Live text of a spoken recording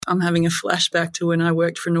I'm having a flashback to when I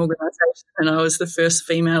worked for an organisation and I was the first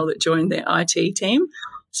female that joined their IT team.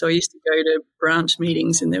 So I used to go to branch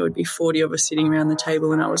meetings and there would be 40 of us sitting around the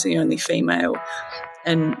table and I was the only female.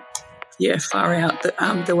 And yeah, far out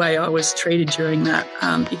the way I was treated during that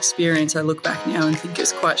experience. I look back now and think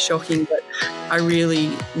it's quite shocking, but I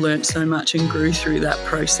really learnt so much and grew through that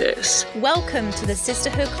process. Welcome to the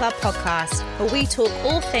Sisterhood Club podcast, where we talk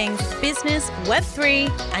all things business, Web3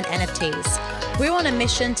 and NFTs. We're on a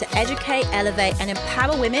mission to educate, elevate and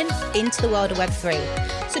empower women into the world of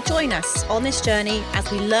Web3. So join us on this journey as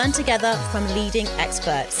we learn together from leading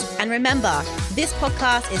experts. And remember, this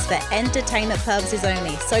podcast is for entertainment purposes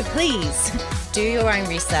only. So please do your own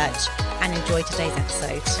research and enjoy today's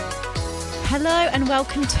episode. Hello and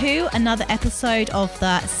welcome to another episode of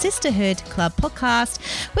the Sisterhood Club podcast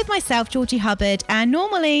with myself, Georgie Hubbard, and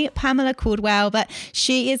normally Pamela Caldwell, but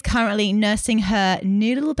she is currently nursing her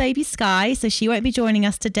new little baby Sky, so she won't be joining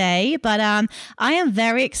us today. But I am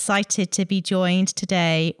very excited to be joined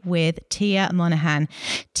today with Tiah Monahan.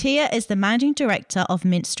 Tiah is the managing director of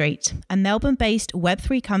Mint Street, a Melbourne-based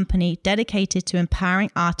Web3 company dedicated to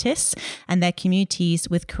empowering artists and their communities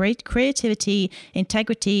with creativity,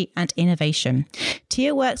 integrity, and innovation.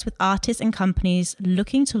 Tiah works with artists and companies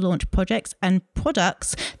looking to launch projects and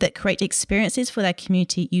products that create experiences for their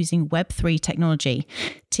community using Web3 technology.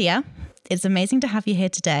 Tiah, it's amazing to have you here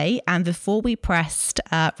today. And before we pressed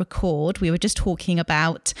record, we were just talking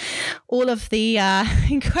about all of the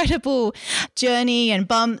incredible journey and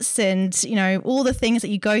bumps and, you know, all the things that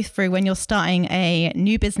you go through when you're starting a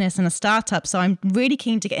new business and a startup. So I'm really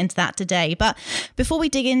keen to get into that today. But before we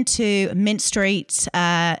dig into Mint Street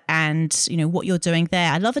and, you know, what you're doing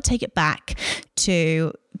there, I'd love to take it back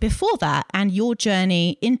to before that and your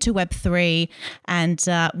journey into Web3 and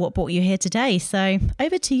what brought you here today. So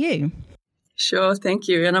over to you. Sure, thank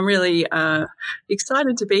you. And I'm really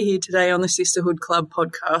excited to be here today on the Sisterhood Club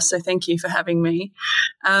podcast. So thank you for having me.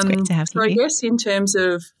 It's great to have you. So I guess in terms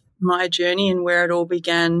of my journey and where it all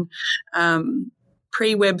began,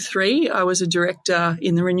 pre-Web3, I was a director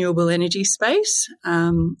in the renewable energy space,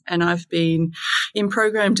 and I've been in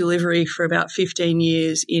program delivery for about 15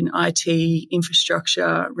 years in IT,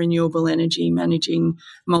 infrastructure, renewable energy, managing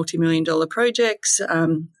multi-million-dollar projects,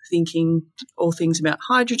 thinking all things about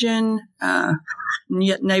hydrogen,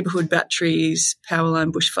 neighbourhood batteries, power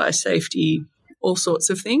line bushfire safety, all sorts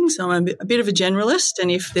of things. So I'm a bit of a generalist,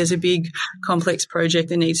 and if there's a big complex project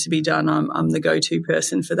that needs to be done, I'm the go-to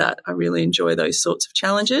person for that. I really enjoy those sorts of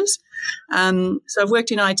challenges. So I've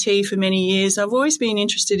worked in IT for many years. I've always been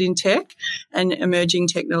interested in tech and emerging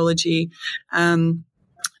technology.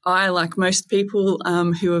 I, like most people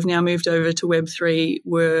who have now moved over to Web3,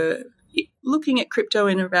 were looking at crypto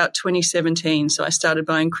in about 2017. So I started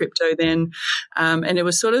buying crypto then, and it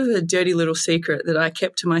was sort of a dirty little secret that I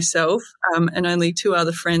kept to myself, and only two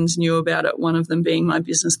other friends knew about it, one of them being my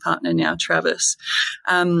business partner now, Travis.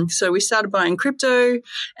 So we started buying crypto,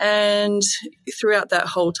 and throughout that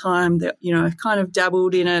whole time, that, you know, I kind of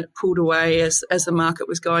dabbled in it, pulled away as the market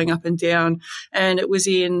was going up and down. And it was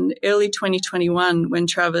in early 2021 when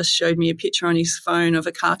Travis showed me a picture on his phone of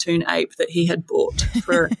a cartoon ape that he had bought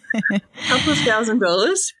for couple of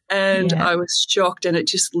 $1,000, and I was shocked, and it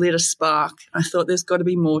just lit a spark. I thought there's got to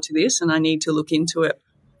be more to this and I need to look into it.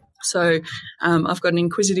 So I've got an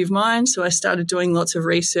inquisitive mind, so I started doing lots of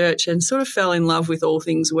research and sort of fell in love with all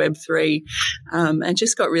things Web3, and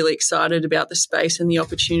just got really excited about the space and the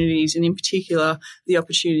opportunities, and in particular the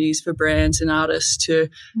opportunities for brands and artists to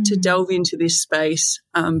delve into this space,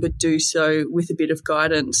 but do so with a bit of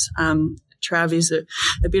guidance. Trav is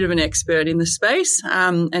a bit of an expert in the space,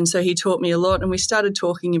 and so he taught me a lot, and we started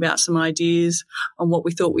talking about some ideas on what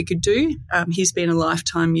we thought we could do. He's been a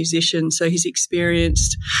lifetime musician, so he's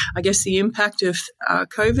experienced, I guess, the impact of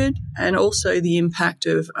COVID, and also the impact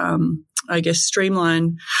of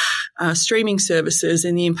streaming services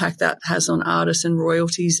and the impact that has on artists and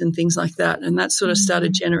royalties and things like that. And that sort of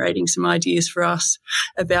started generating some ideas for us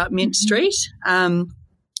about Mint Street.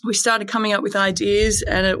 We started coming up with ideas,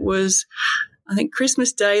 and it was, I think,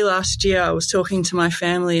 Christmas Day last year. I was talking to my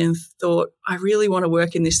family and thought, I really want to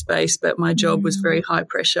work in this space, but my job was very high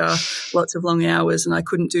pressure, lots of long hours, and I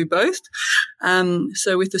couldn't do both.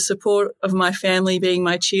 So with the support of my family being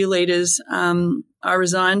my cheerleaders, I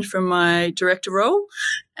resigned from my director role,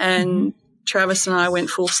 and Travis and I went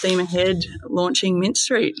full steam ahead launching Mint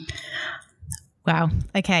Street. Wow.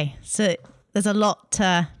 Okay. So there's a lot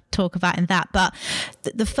to talk about in that, but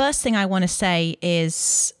the first thing I want to say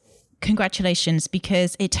is congratulations,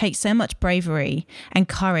 because it takes so much bravery and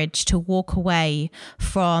courage to walk away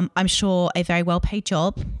from, I'm sure, a very well-paid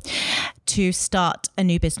job to start a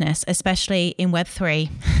new business, especially in Web3,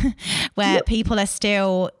 where people are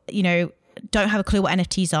still, don't have a clue what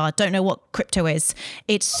NFTs are, don't know what crypto is.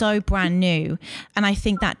 It's so brand new. And I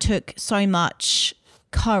think that took so much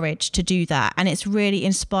courage to do that. And it's really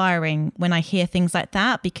inspiring when I hear things like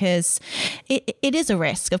that, because it is a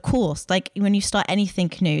risk, of course, like when you start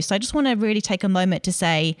anything new. So I just want to really take a moment to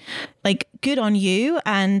say, like, good on you.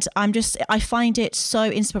 And I find it so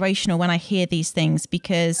inspirational when I hear these things,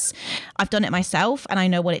 because I've done it myself and I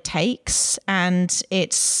know what it takes, and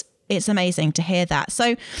it's amazing to hear that.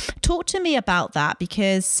 So talk to me about that,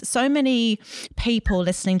 because so many people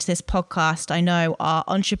listening to this podcast, I know, are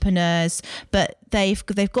entrepreneurs, but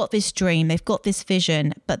they've got this dream, they've got this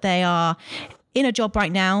vision, but they are in a job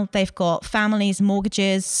right now. They've got families,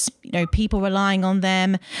 mortgages, people relying on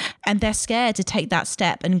them, and they're scared to take that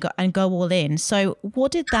step and go all in. So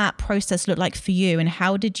what did that process look like for you, and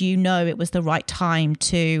how did you know it was the right time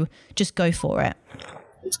to just go for it?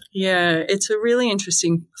 Yeah, it's a really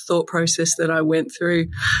interesting thought process that I went through.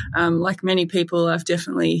 Like many people, I've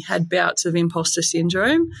definitely had bouts of imposter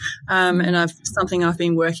syndrome, and something I've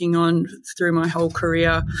been working on through my whole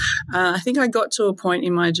career. I think I got to a point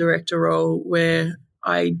in my director role where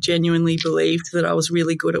I genuinely believed that I was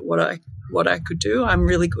really good at what I could do. I'm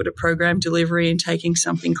really good at program delivery and taking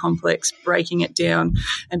something complex, breaking it down,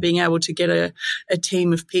 and being able to get a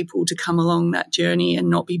team of people to come along that journey and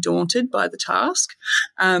not be daunted by the task.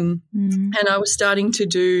 And I was starting to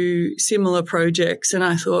do similar projects, and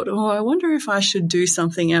I thought, I wonder if I should do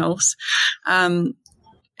something else. And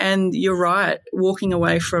you're right, walking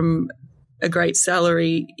away from a great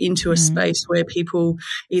salary into a space where people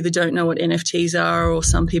either don't know what NFTs are, or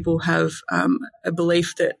some people have a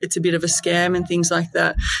belief that it's a bit of a scam and things like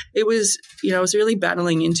that. It was, I was really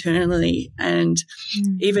battling internally, and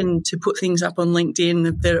even to put things up on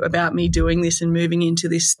LinkedIn about me doing this and moving into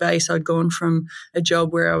this space. I'd gone from a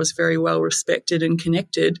job where I was very well respected and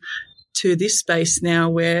connected to this space now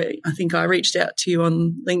where I think I reached out to you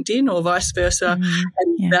on LinkedIn or vice versa.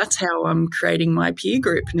 And that's how I'm creating my peer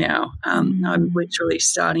group now. I'm literally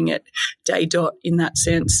starting at day dot in that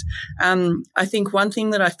sense. I think one thing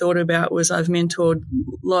that I thought about was I've mentored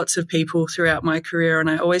lots of people throughout my career, and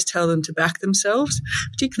I always tell them to back themselves,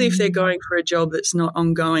 particularly if they're going for a job that's not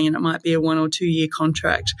ongoing and it might be a 1 or 2 year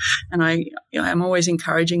contract. And I'm always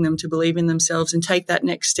encouraging them to believe in themselves and take that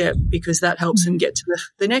next step, because that helps them get to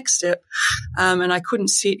the next step. And I couldn't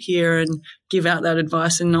sit here and give out that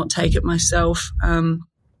advice and not take it myself.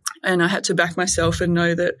 And I had to back myself and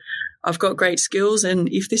know that I've got great skills, and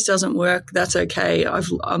if this doesn't work, that's okay.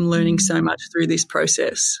 I'm learning so much through this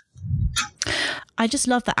process. I just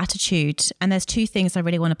love that attitude. And there's 2 things I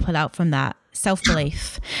really want to pull out from that.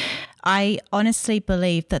 Self-belief. I honestly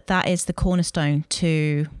believe that is the cornerstone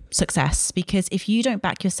to success, because if you don't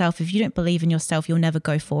back yourself, if you don't believe in yourself, you'll never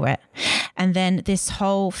go for it. And then this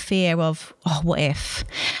whole fear of, what if?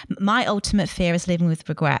 My ultimate fear is living with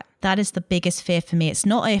regret. That is the biggest fear for me. It's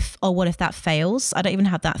not what if that fails? I don't even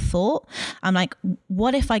have that thought. I'm like,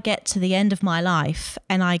 what if I get to the end of my life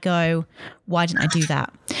and I go, why didn't I do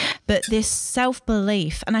that? But this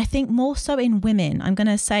self-belief, and I think more so in women, I'm going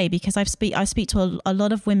to say, because I speak to a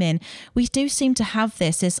lot of women, we do seem to have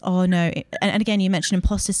this is, oh no. And again, you mentioned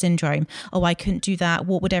imposter syndrome. Oh, I couldn't do that.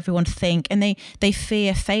 What would everyone think? And they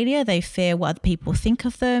fear failure. They fear what other people think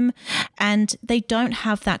of them. And they don't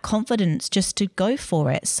have that confidence just to go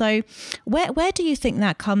for it. So where do you think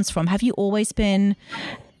that comes from? Have you always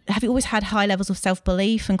had high levels of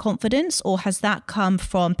self-belief and confidence, or has that come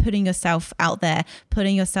from putting yourself out there,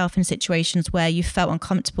 putting yourself in situations where you felt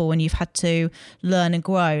uncomfortable and you've had to learn and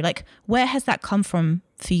grow? Like, where has that come from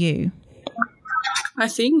for you? I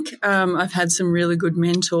think I've had some really good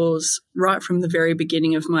mentors right from the very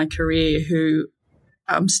beginning of my career who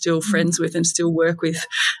I'm still friends with and still work with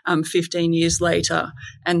 15 years later.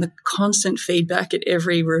 And the constant feedback at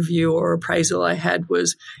every review or appraisal I had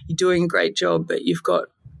was, you're doing a great job, but you've got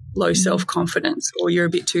low self-confidence, or you're a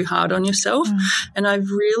bit too hard on yourself. And I've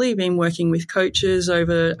really been working with coaches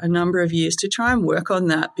over a number of years to try and work on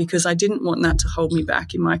that, because I didn't want that to hold me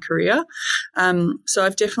back in my career. So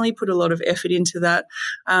I've definitely put a lot of effort into that.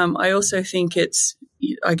 I also think it's,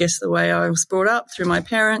 I guess, the way I was brought up through my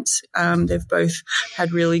parents. They've both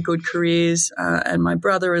had really good careers, and my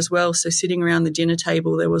brother as well. So sitting around the dinner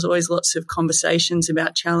table, there was always lots of conversations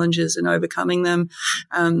about challenges and overcoming them.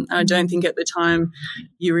 I don't think at the time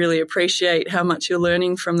you really appreciate how much you're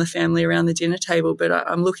learning from the family around the dinner table, but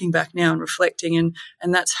I'm looking back now and reflecting,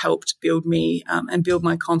 and that's helped build me and build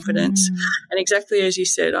my confidence. And exactly as you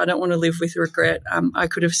said, I don't want to live with regret. I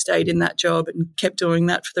could have stayed in that job and kept doing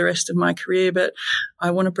that for the rest of my career, but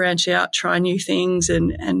I want to branch out, try new things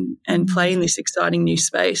and play in this exciting new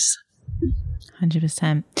space.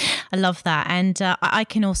 100%. I love that. And I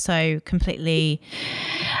can also completely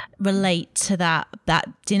relate to that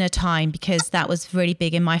dinner time, because that was really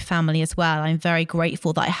big in my family as well. I'm very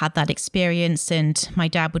grateful that I had that experience, and my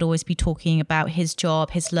dad would always be talking about his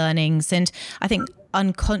job, his learnings. And I think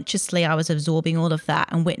unconsciously I was absorbing all of that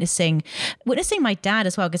and witnessing my dad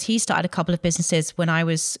as well, because he started a couple of businesses when I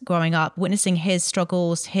was growing up, witnessing his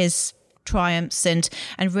struggles, his triumphs, and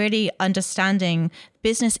really understanding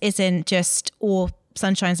business isn't just all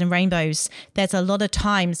sunshines and rainbows. There's a lot of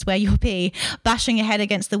times where you'll be bashing your head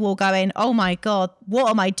against the wall going, oh my God, what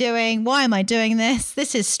am I doing? Why am I doing this?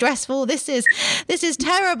 This is stressful. This is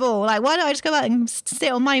terrible. Like, why don't I just go out and sit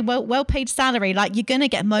on my well-paid salary? Like, you're going to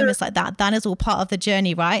get moments like that. That is all part of the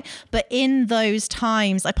journey, right? But in those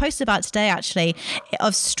times, I posted about today actually,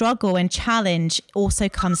 of struggle and challenge also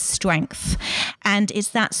comes strength. And it's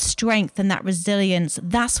that strength and that resilience.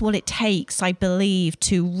 That's what it takes, I believe,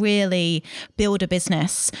 to really build a business.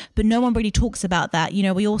 But no one really talks about that. You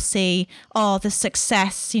know, we all see, the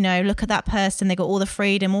success, look at that person, they got all the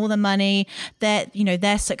freedom, all the money,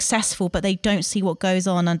 they're successful, but they don't see what goes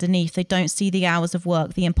on underneath. They don't see the hours of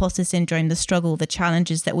work, the imposter syndrome, the struggle, the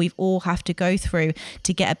challenges that we've all have to go through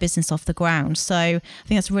to get a business off the ground. So I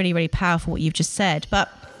think that's really, really powerful what you've just said. But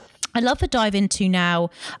I'd love to dive into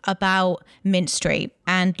now about Mint Street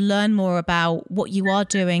and learn more about what you are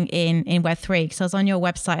doing in Web3. Because I was on your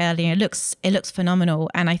website earlier, it looks phenomenal,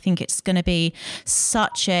 and I think it's going to be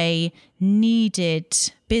such a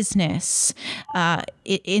needed business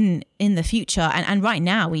in the future and right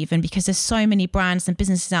now, even because there's so many brands and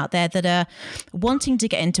businesses out there that are wanting to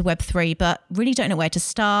get into Web3 but really don't know where to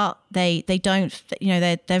start. They don't,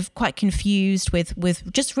 they're quite confused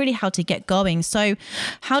with just really how to get going. So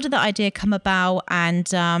how did that idea come about,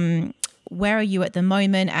 and where are you at the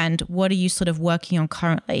moment, and what are you sort of working on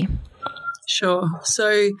currently? Sure.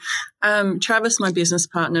 So Travis, my business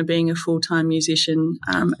partner, being a full-time musician,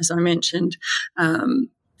 as I mentioned,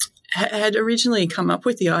 had originally come up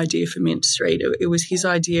with the idea for Mint Street. It was his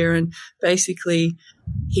idea, and basically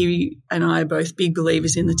he and I are both big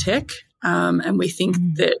believers in the tech, and we think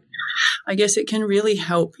that I guess it can really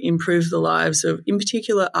help improve the lives of, in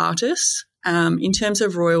particular, artists, in terms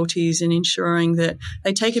of royalties and ensuring that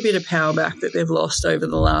they take a bit of power back that they've lost over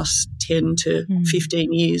the last 10 to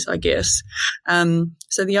 15 years, I guess.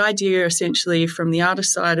 So the idea essentially from the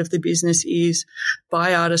artist side of the business is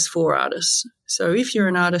by artists for artists. So if you're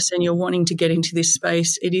an artist and you're wanting to get into this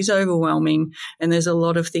space, it is overwhelming, and there's a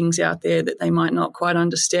lot of things out there that they might not quite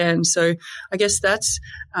understand. So I guess that's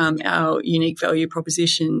our unique value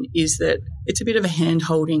proposition, is that it's a bit of a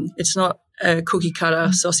hand-holding. It's not a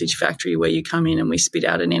cookie-cutter sausage factory where you come in and we spit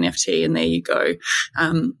out an NFT and there you go.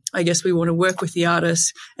 I guess we want to work with the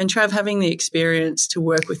artists, and Trav having the experience to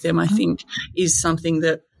work with them, I think, is something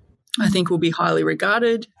that I think will be highly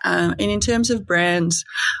regarded. And in terms of brands,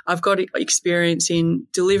 I've got experience in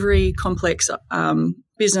delivery, complex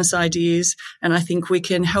business ideas, and I think we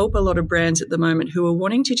can help a lot of brands at the moment who are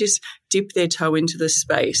wanting to just dip their toe into the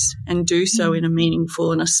space and do so in a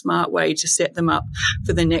meaningful and a smart way to set them up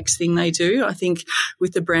for the next thing they do. I think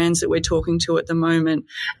with the brands that we're talking to at the moment,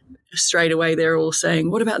 straight away they're all saying,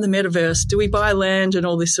 what about the metaverse? Do we buy land and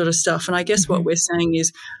all this sort of stuff? And I guess what we're saying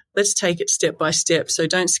is, let's take it step by step. So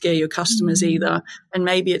don't scare your customers either. And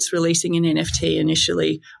maybe it's releasing an NFT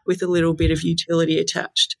initially with a little bit of utility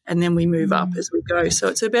attached, and then we move up as we go. So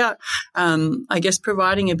it's about, I guess,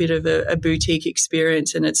 providing a bit of a boutique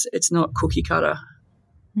experience, and it's not cookie cutter.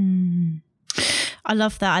 I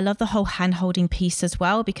love that. I love the whole hand-holding piece as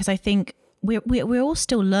well, because I think we're all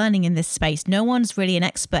still learning in this space. No one's really an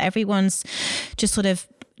expert. Everyone's just sort of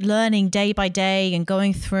learning day by day and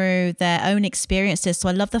going through their own experiences. So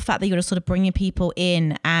I love the fact that you're sort of bringing people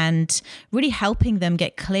in and really helping them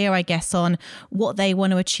get clear, I guess, on what they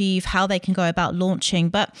want to achieve, how they can go about launching.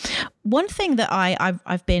 But one thing that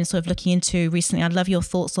I've been sort of looking into recently, I'd love your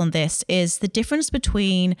thoughts on this, is the difference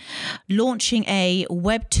between launching a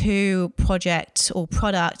Web 2 project or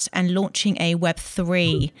product and launching a Web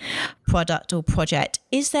 3 product or project.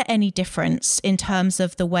 Is there any difference in terms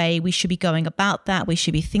of the way we should be going about that? We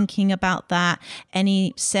should be thinking about that?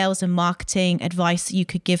 Any sales and marketing advice that you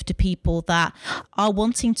could give to people that are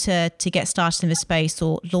wanting to get started in the space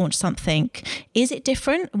or launch something? Is it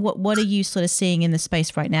different? What are you sort of seeing in the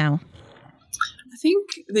space right now? I think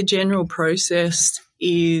the general process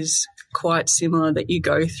is quite similar that you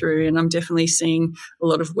go through. And I'm definitely seeing a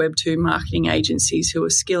lot of Web 2 marketing agencies who are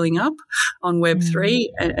skilling up on Web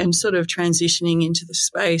 3 and sort of transitioning into the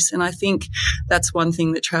space. And I think that's one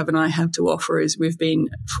thing that Trav and I have to offer is we've been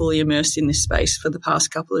fully immersed in this space for the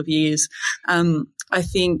past couple of years. I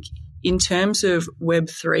think in terms of Web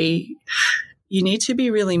 3, you need to be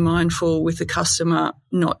really mindful with the customer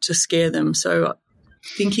not to scare them. So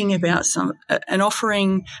thinking about an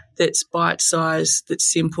offering that's bite-sized,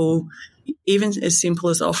 that's simple, even as simple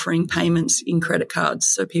as offering payments in credit cards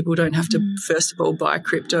so people don't have to, first of all, buy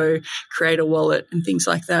crypto, create a wallet and things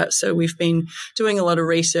like that. So we've been doing a lot of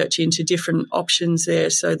research into different options there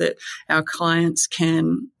so that our clients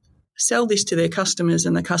can sell this to their customers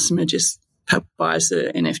and the customer just buys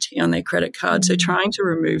the NFT on their credit card. So trying to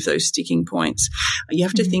remove those sticking points. You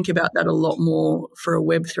have to think about that a lot more for a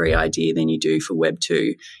Web3 idea than you do for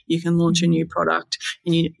Web2. You can launch a new product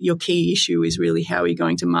and your key issue is really how are you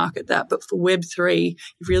going to market that. But for Web3,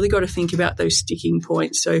 you've really got to think about those sticking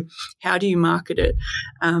points. So how do you market it?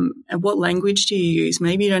 And what language do you use?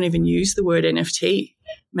 Maybe you don't even use the word NFT.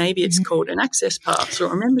 Maybe it's called an access pass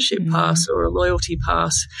or a membership pass or a loyalty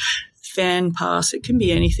pass. Fan pass, it can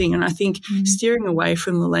be anything. And I think steering away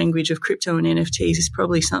from the language of crypto and NFTs is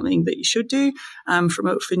probably something that you should do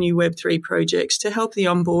for new Web3 projects to help the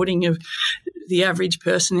onboarding of the average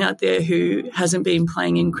person out there who hasn't been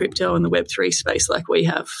playing in crypto and the Web3 space like we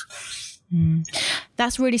have.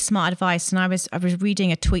 That's really smart advice. And I was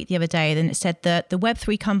reading a tweet the other day, and it said that the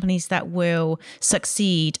Web3 companies that will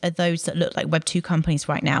succeed are those that look like Web2 companies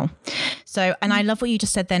right now. So, and I love what you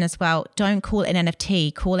just said then as well. Don't call it an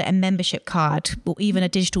NFT, call it a membership card or even a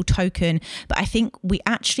digital token. But I think we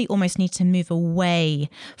actually almost need to move away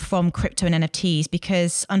from crypto and NFTs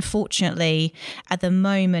because unfortunately, at the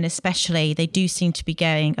moment especially, they do seem to be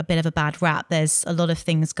getting a bit of a bad rap. There's a lot of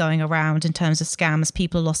things going around in terms of scams.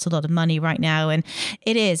 People lost a lot of money right now. And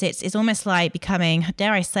it's almost like becoming,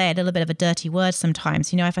 dare I say, a little bit of a dirty word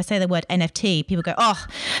sometimes. You know, if I say the word NFT, people go, oh,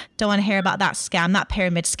 don't want to hear about that scam, that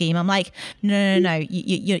pyramid scheme. I'm like, no,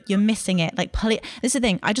 you're missing it. Like, this is the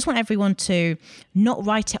thing. I just want everyone to not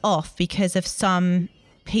write it off because of some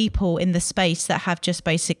people in the space that have just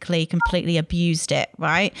basically completely abused it,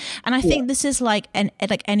 right? And I think this is like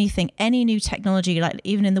anything, any new technology, like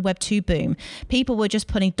even in the Web 2 boom, people were just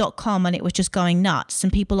putting .com and it was just going nuts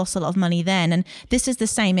and people lost a lot of money then. And this is the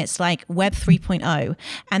same. It's like Web 3.0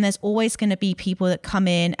 and there's always going to be people that come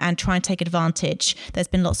in and try and take advantage. There's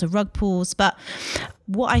been lots of rug pulls, but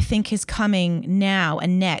what I think is coming now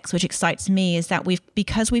and next, which excites me, is that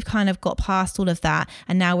because we've kind of got past all of that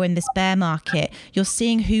and now we're in this bear market, you're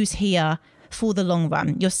seeing who's here for the long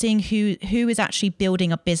run. You're seeing who is actually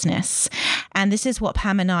building a business. And this is what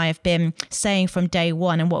Pam and I have been saying from day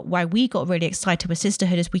one. And why we got really excited with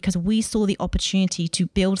Sisterhood is because we saw the opportunity to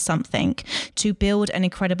build something, to build an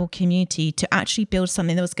incredible community, to actually build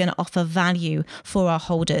something that was going to offer value for our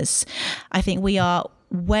holders. I think we are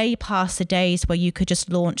way past the days where you could just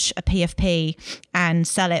launch a PFP and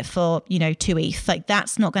sell it for, 2 ETH. Like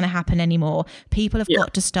that's not going to happen anymore. People have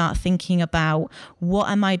got to start thinking about what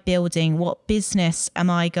am I building? What business am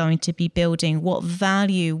I going to be building? What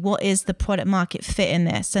value? What is the product market fit in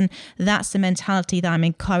this? And that's the mentality that I'm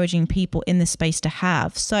encouraging people in this space to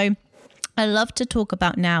have. So I love to talk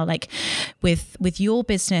about now, like with your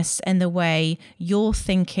business and the way you're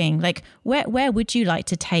thinking, like where would you like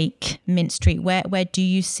to take Mint Street? Where do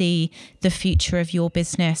you see the future of your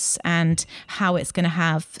business and how it's going to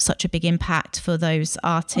have such a big impact for those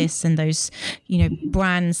artists and those,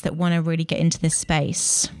 brands that want to really get into this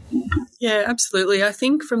space? Yeah, absolutely. I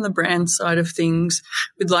think from the brand side of things,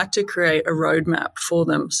 we'd like to create a roadmap for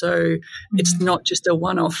them. So it's not just a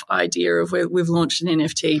one-off idea of where we've launched an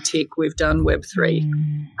NFT tick, we've done Web3.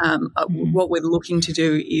 What we're looking to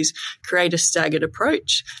do is create a staggered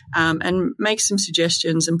approach and make some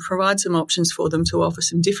suggestions and provide some options for them to offer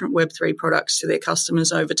some different Web3 products to their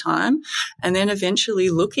customers over time. And then eventually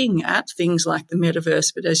looking at things like the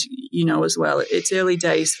metaverse, but as you know as well, it's early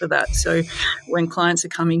days for that. So when clients are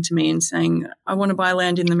coming to me and saying, I want to buy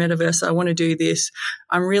land in the metaverse, I want to do this,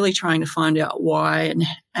 I'm really trying to find out why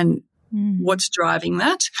and what's driving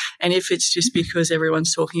that. And if it's just because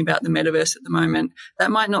everyone's talking about the metaverse at the moment,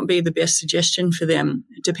 that might not be the best suggestion for them,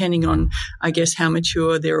 depending on, I guess, how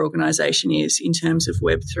mature their organisation is in terms of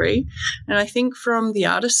Web3. And I think from the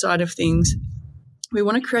artist side of things, we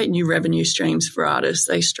want to create new revenue streams for artists.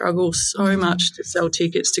 They struggle so much to sell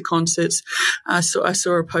tickets to concerts. I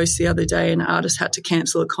saw a post the other day, an artist had to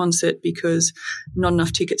cancel a concert because not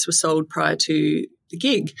enough tickets were sold prior to the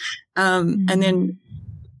gig. And then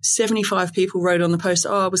 75 people wrote on the post,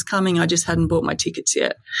 I was coming, I just hadn't bought my tickets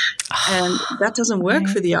yet. And that doesn't work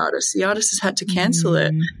for the artist. The artist has had to cancel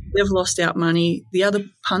it. They've lost out money. The other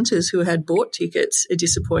punters who had bought tickets are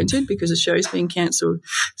disappointed because the show's been cancelled.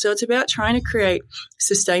 So it's about trying to create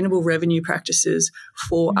sustainable revenue practices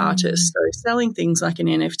for artists. So selling things like an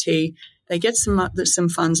NFT, they get some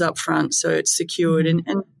funds up front, so it's secured. And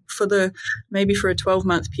maybe for a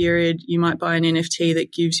 12-month period, you might buy an NFT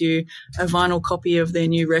that gives you a vinyl copy of their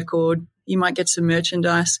new record. You might get some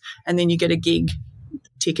merchandise, and then you get a gig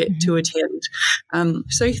ticket to attend.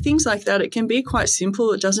 So things like that, it can be quite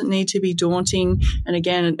simple. It doesn't need to be daunting. And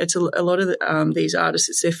again, it's a lot of these artists,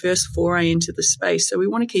 it's their first foray into the space. So we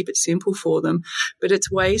want to keep it simple for them, but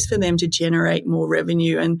it's ways for them to generate more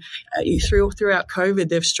revenue. And throughout COVID,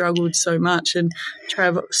 they've struggled so much, and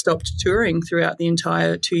Trav stopped touring throughout the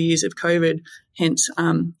entire 2 years of COVID. Hence,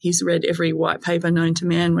 he's read every white paper known to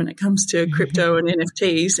man when it comes to crypto and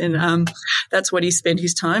NFTs, and that's what he spent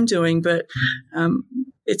his time doing. But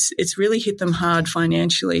it's really hit them hard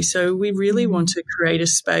financially. So we really want to create a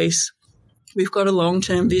space. We've got a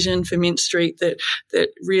long-term vision for Mint Street that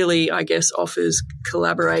really, I guess, offers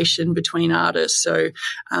collaboration between artists. So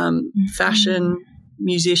fashion,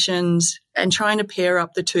 musicians, and trying to pair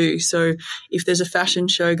up the two. So if there's a fashion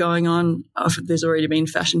show going on, there's already been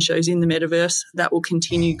fashion shows in the metaverse, that will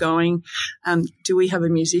continue going. Do we have a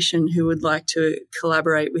musician who would like to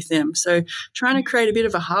collaborate with them? So trying to create a bit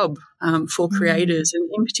of a hub for creators, and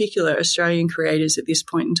in particular Australian creators at this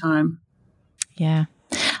point in time. Yeah.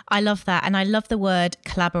 I love that. And I love the word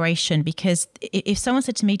collaboration, because if someone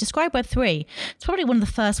said to me, describe Web3, it's probably one of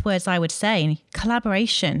the first words I would say,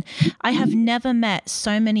 collaboration. I have never met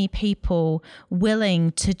so many people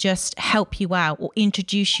willing to just help you out or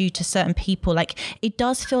introduce you to certain people. Like, it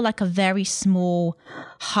does feel like a very small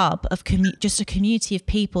hub of just a community of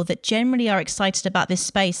people that generally are excited about this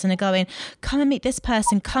space and are going, come and meet this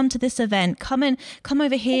person, come to this event, come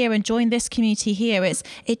over here and join this community here.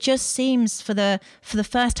 It just seems for the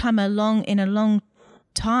first time in a long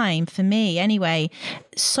time, for me anyway,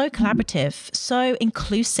 so collaborative, so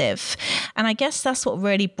inclusive. And I guess that's what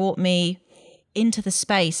really brought me into the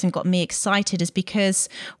space and got me excited, is because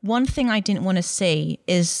one thing I didn't want to see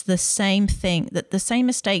is the same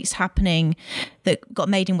mistakes happening that got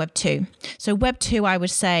made in Web 2. So Web 2, I would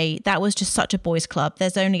say that was just such a boys' club.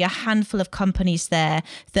 There's only a handful of companies there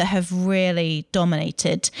that have really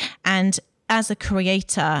dominated. And as a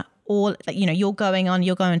creator, you're going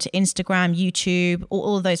to Instagram, YouTube,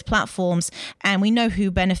 all of those platforms, and we know who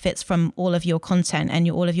benefits from all of your content and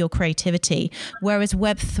all of your creativity. Whereas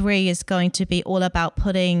Web3 is going to be all about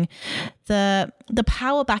putting the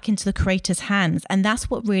power back into the creator's hands. And that's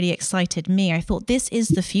what really excited me. I thought, this is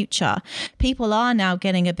the future. People are now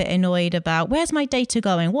getting a bit annoyed about, where's my data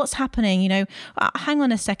going? What's happening? Hang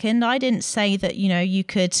on a second. I didn't say that, you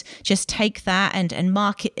could just take that and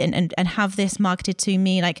market and have this marketed to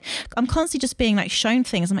me. Like, I'm constantly just being like shown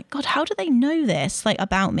things. I'm like, God, how do they know this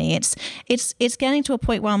about me? It's getting to a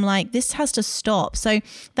point where I'm like, this has to stop. So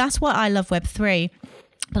that's why I love Web3.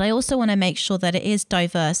 But I also want to make sure that it is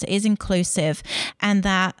diverse, it is inclusive, and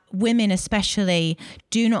that women especially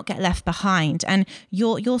do not get left behind. And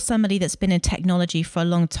you're somebody that's been in technology for a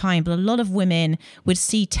long time, but a lot of women would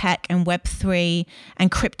see tech and Web3 and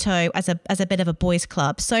crypto as a bit of a boys'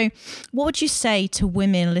 club. So what would you say to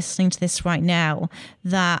women listening to this right now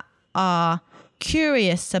that are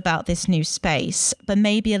curious about this new space, but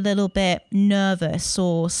maybe a little bit nervous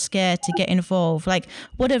or scared to get involved? Like,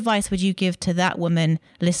 what advice would you give to that woman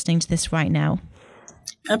listening to this right now?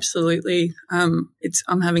 Absolutely. I'm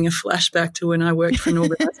having a flashback to when I worked for an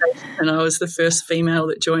organisation and I was the first female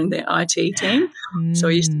that joined their IT team. So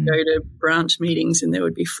I used to go to branch meetings and there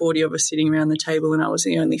would be 40 of us sitting around the table and I was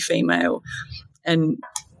the only female. And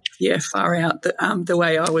yeah, far out the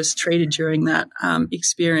way I was treated during that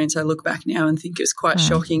experience. I look back now and think it's quite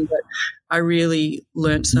shocking, but I really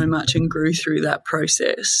learnt so much and grew through that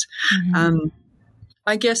process.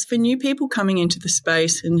 I guess for new people coming into the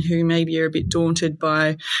space and who maybe are a bit daunted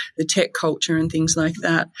by the tech culture and things like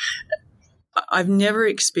that, I've never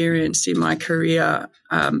experienced in my career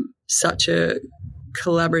such a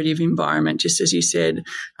collaborative environment. Just as you said,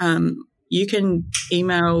 you can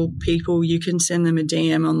email people, you can send them a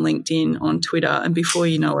DM on LinkedIn, on Twitter, and before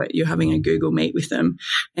you know it, you're having a Google Meet with them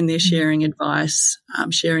and they're sharing advice,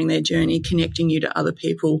 sharing their journey, connecting you to other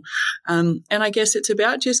people. And I guess it's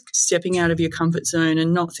about just stepping out of your comfort zone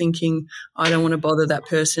and not thinking, I don't want to bother that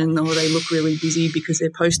person, or they look really busy because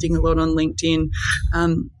they're posting a lot on LinkedIn.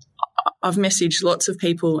 I've messaged lots of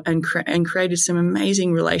people and created some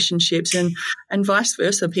amazing relationships, and vice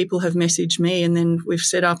versa. People have messaged me and then we've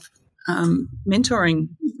set up mentoring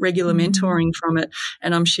regular mentoring from it,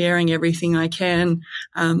 and I'm sharing everything I can.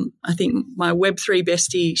 I think my Web3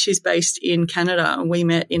 bestie, she's based in Canada, and we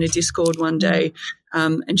met in a Discord one day.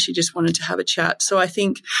 And she just wanted to have a chat. So I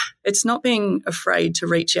think it's not being afraid to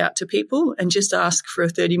reach out to people and just ask for a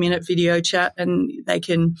 30-minute video chat, and they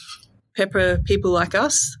can pepper people like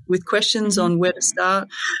us with questions on where to start.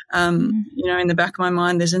 In the back of my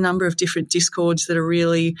mind, there's a number of different Discords that are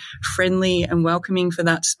really friendly and welcoming for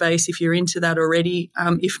that space if you're into that already.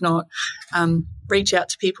 If not, reach out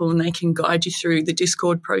to people and they can guide you through the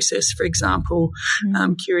Discord process, for example.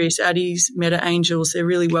 Curious Addies, Meta Angels, they're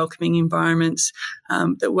really welcoming environments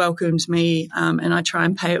that welcomed me, and I try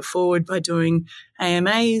and pay it forward by doing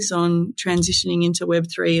AMAs on transitioning into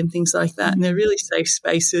Web3 and things like that. And they're really safe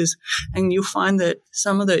spaces, and you'll find that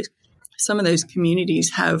some of those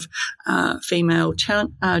communities have female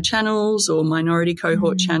channels or minority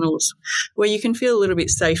cohort channels where you can feel a little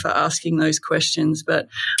bit safer asking those questions. But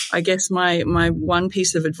I guess my one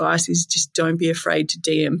piece of advice is just don't be afraid to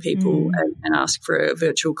DM people and ask for a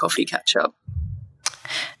virtual coffee catch-up.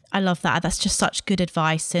 I love that. That's just such good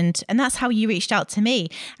advice. And that's how you reached out to me.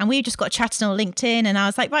 And we just got chatting on LinkedIn, and I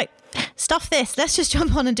was like, right, stuff this. Let's just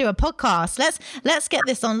jump on and do a podcast. Let's get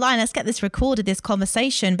this online. Let's get this recorded, this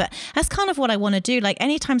conversation. But that's kind of what I want to do. Like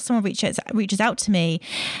anytime someone reaches out to me,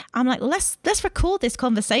 I'm like, well, let's record this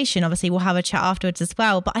conversation. Obviously, we'll have a chat afterwards as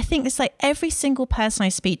well. But I think it's like every single person I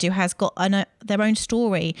speak to has got their own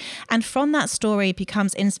story. And from that story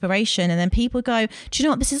becomes inspiration. And then people go, do you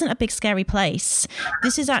know what? This isn't a big, scary place.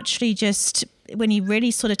 This is actually just, when you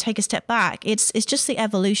really sort of take a step back, it's just the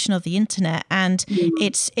evolution of the internet, and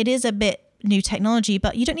it is a bit new technology,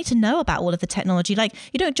 but you don't need to know about all of the technology. Like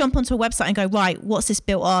you don't jump onto a website and go, right, what's this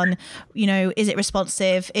built on? Is it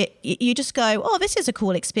responsive? You just go, oh, this is a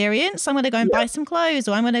cool experience. I'm going to go and buy some clothes,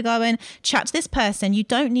 or I'm going to go and chat to this person. You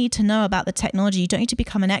don't need to know about the technology. You don't need to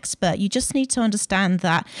become an expert. You just need to understand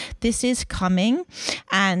that this is coming.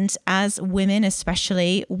 And as women,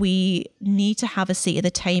 especially, we need to have a seat at the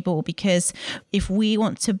table, because if we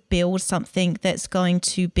want to build something that's going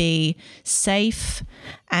to be safe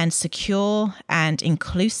and secure and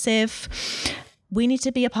inclusive, we need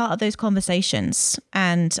to be a part of those conversations.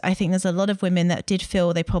 And I think there's a lot of women that did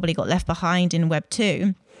feel they probably got left behind in Web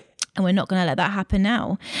 2. And we're not going to let that happen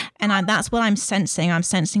now. And that's what I'm sensing. I'm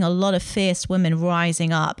sensing a lot of fierce women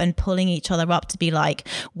rising up and pulling each other up to be like,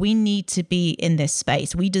 we need to be in this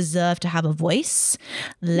space. We deserve to have a voice.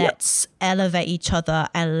 Let's elevate each other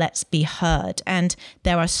and let's be heard. And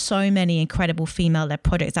there are so many incredible female-led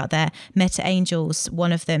projects out there. Meta Angels,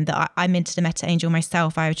 one of them that I'm into the Meta Angel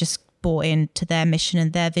myself. I was just bought into their mission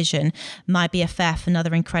and their vision. My BFF,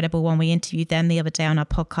 another incredible one. We interviewed them the other day on our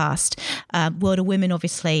podcast. World of Women,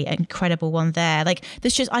 obviously, an incredible one there. Like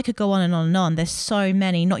there's just, I could go on and on and on. There's so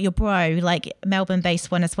many. Not Your Bro, like Melbourne-based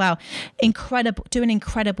one as well. Incredible, doing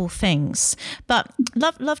incredible things. But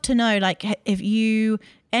love to know, like, if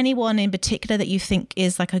anyone in particular that you think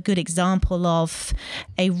is like a good example of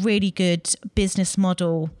a really good business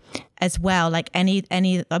model as well, like any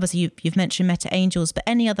obviously you've mentioned Meta Angels, but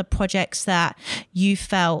any other projects that you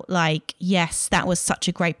felt like, yes, that was such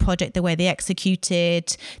a great project, the way they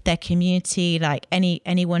executed their community, like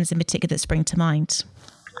anyone in particular that spring to mind?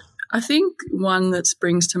 I think one that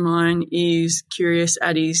springs to mind is Curious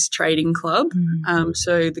Addies Trading Club.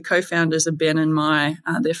 So the co-founders are Ben and Mai.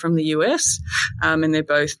 They're from the US, and they're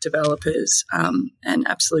both developers and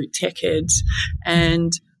absolute tech heads.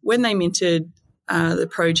 And when they minted the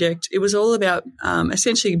project, it was all about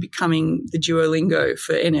essentially becoming the Duolingo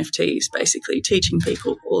for NFTs, basically teaching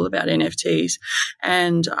people all about NFTs.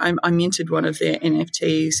 And I minted one of their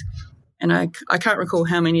NFTs. And I can't recall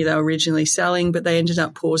how many they were originally selling, but they ended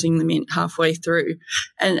up pausing the mint halfway through.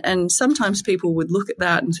 And sometimes people would look at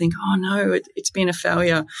that and think, oh, no, it's been a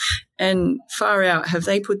failure. And far out, have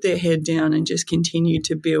they put their head down and just continued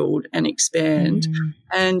to build and expand?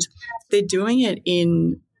 And they're doing it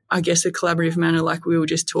in, I guess, a collaborative manner like we were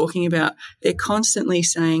just talking about. They're constantly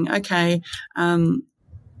saying, okay,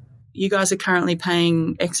 you guys are currently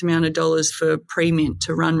paying X amount of dollars for pre-mint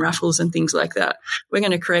to run raffles and things like that. We're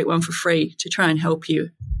going to create one for free to try and help you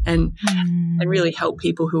and really help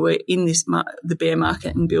people who are in this the bear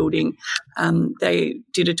market and building. They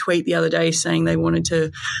did a tweet the other day saying they wanted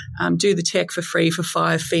to do the tech for free for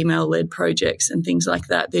 5 female-led projects and things like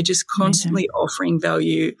that. They're just constantly offering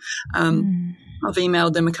value. I've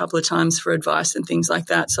emailed them a couple of times for advice and things like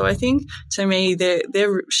that. So I think, to me,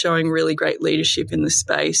 they're showing really great leadership in the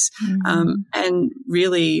space and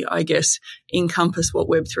really, I guess, encompass what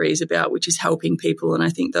Web3 is about, which is helping people. And I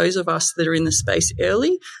think those of us that are in the space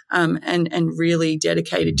early and really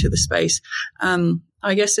dedicated to the space,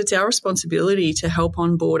 I guess it's our responsibility to help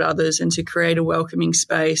onboard others and to create a welcoming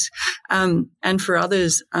space. And for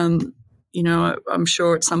others, you know, I'm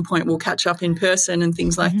sure at some point we'll catch up in person and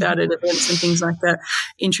things like that at events and things like that.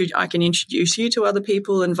 I can introduce you to other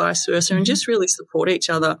people and vice versa, and just really support each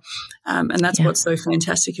other. And that's what's so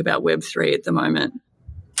fantastic about Web3 at the moment.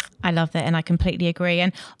 I love that, and I completely agree.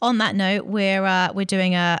 And on that note, we're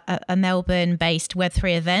doing a Melbourne-based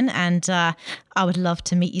Web3 event, and I would love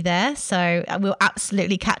to meet you there. So we'll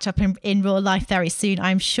absolutely catch up in real life very soon,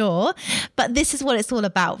 I'm sure. But this is what it's all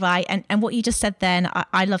about, right? And what you just said then,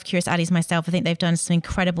 I love Curious Addies myself. I think they've done some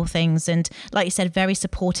incredible things, and like you said, very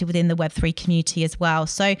supportive within the Web3 community as well.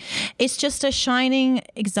 So it's just a shining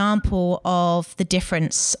example of the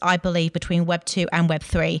difference, I believe, between Web2 and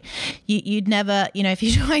Web3. You'd never, you know, if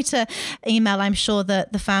you try to email, I'm sure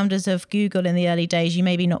that the founders of Google in the early days, you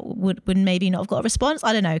maybe not would maybe not have got a response.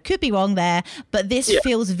 I don't know, could be wrong there, but this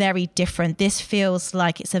feels very different. This feels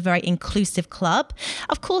like it's a very inclusive club.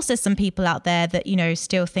 Of course, there's some people out there that, you know,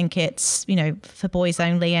 still think it's, you know, for boys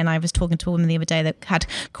only. And I was talking to a woman the other day that had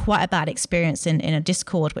quite a bad experience in a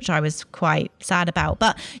Discord, which I was quite sad about.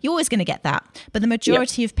 But you're always going to get that. But the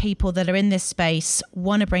majority of people that are in this space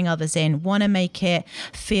want to bring others in, want to make it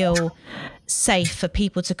feel safe for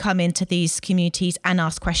people to come into these communities and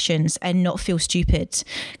ask questions and not feel stupid.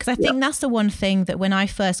 Because I think that's the one thing that when I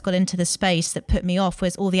first got into the space that put me off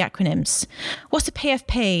was all the acronyms. What's a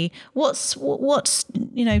PFP? What's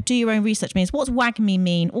you know, do your own research means? What's WAGMI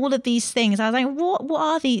mean? All of these things. I was like, what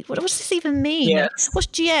are these? What does this even mean? Yes. What's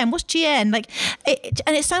GM? What's GN? Like,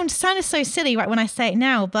 it sounded so silly right when I say it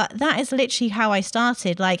now, but that is literally how I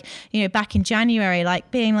started. Like, you know, back in January,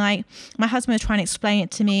 like being like, my husband was trying to explain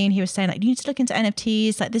it to me, and he was saying like, you need to look into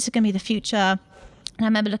NFTs, like this is going to be the future. And I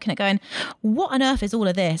remember looking at going, what on earth is all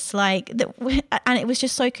of this? Like, and it was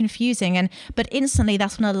just so confusing. But instantly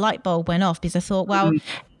that's when a light bulb went off, because I thought, well,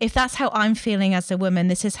 if that's how I'm feeling as a woman,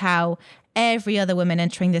 this is how every other woman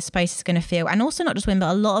entering this space is going to feel. And also not just women,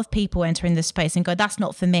 but a lot of people entering this space and go, that's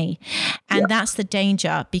not for me. And that's the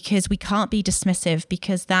danger, because we can't be dismissive,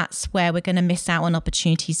 because that's where we're going to miss out on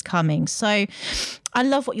opportunities coming. So I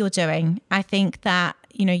love what you're doing. I think that,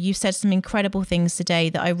 you know, you've said some incredible things today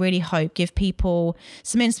that I really hope give people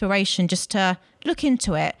some inspiration just to look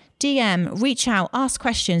into it. DM, reach out, ask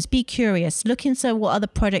questions, be curious, look into what other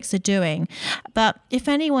projects are doing. But if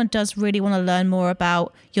anyone does really want to learn more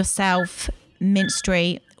about yourself, Mint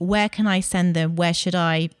Street, where can I send them? Where should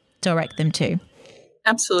I direct them to?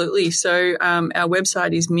 Absolutely. So our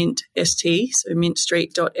website is Mint ST, so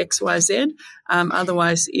mintstreet.xyz.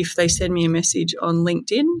 Otherwise, if they send me a message on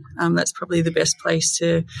LinkedIn, that's probably the best place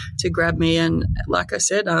to grab me. And like I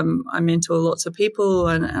said, I mentor lots of people,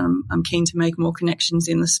 and I'm keen to make more connections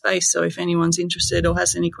in the space. So if anyone's interested or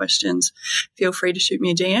has any questions, feel free to shoot me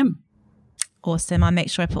a DM. Awesome. I'll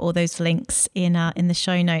make sure I put all those links in the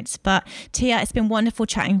show notes. But Tiah, it's been wonderful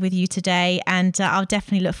chatting with you today, and I'll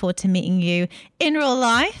definitely look forward to meeting you in real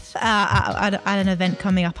life at an event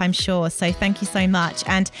coming up, I'm sure. So thank you so much.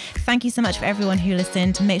 And thank you so much for everyone who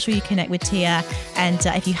listened. Make sure you connect with Tiah. And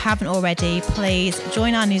if you haven't already, please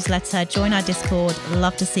join our newsletter, join our Discord.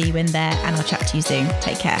 Love to see you in there, and I'll chat to you soon.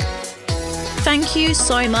 Take care. Thank you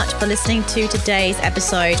so much for listening to today's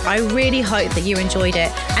episode. I really hope that you enjoyed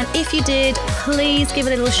it. And if you did, please give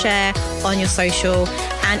a little share on your social.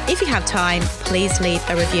 And if you have time, please leave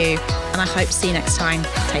a review. And I hope to see you next time.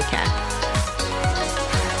 Take care.